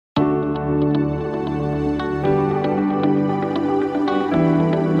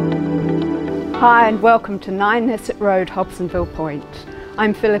Hi and welcome to 9 Isitt Road, Hobsonville Point.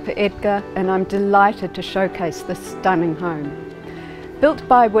 I'm Philippa Edgar and I'm delighted to showcase this stunning home. Built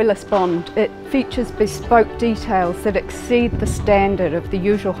by Willis Bond, it features bespoke details that exceed the standard of the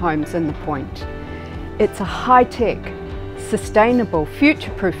usual homes in the Point. It's a high-tech, sustainable,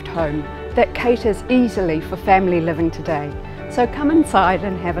 future-proofed home that caters easily for family living today. So come inside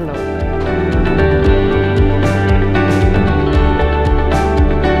and have a look.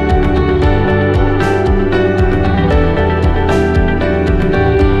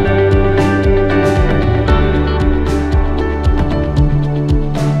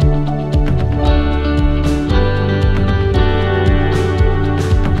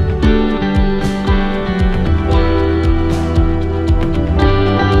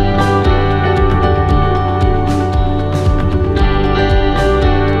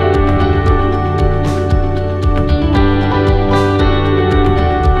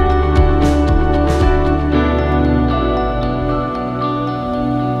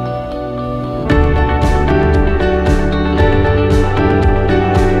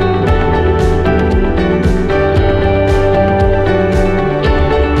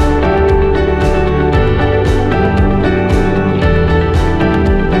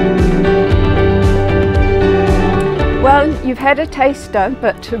 Well, you've had a taster,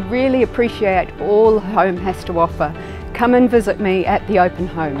 but to really appreciate all the home has to offer, come and visit me at the open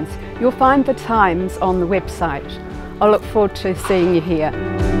homes. You'll find the times on the website. I look forward to seeing you here.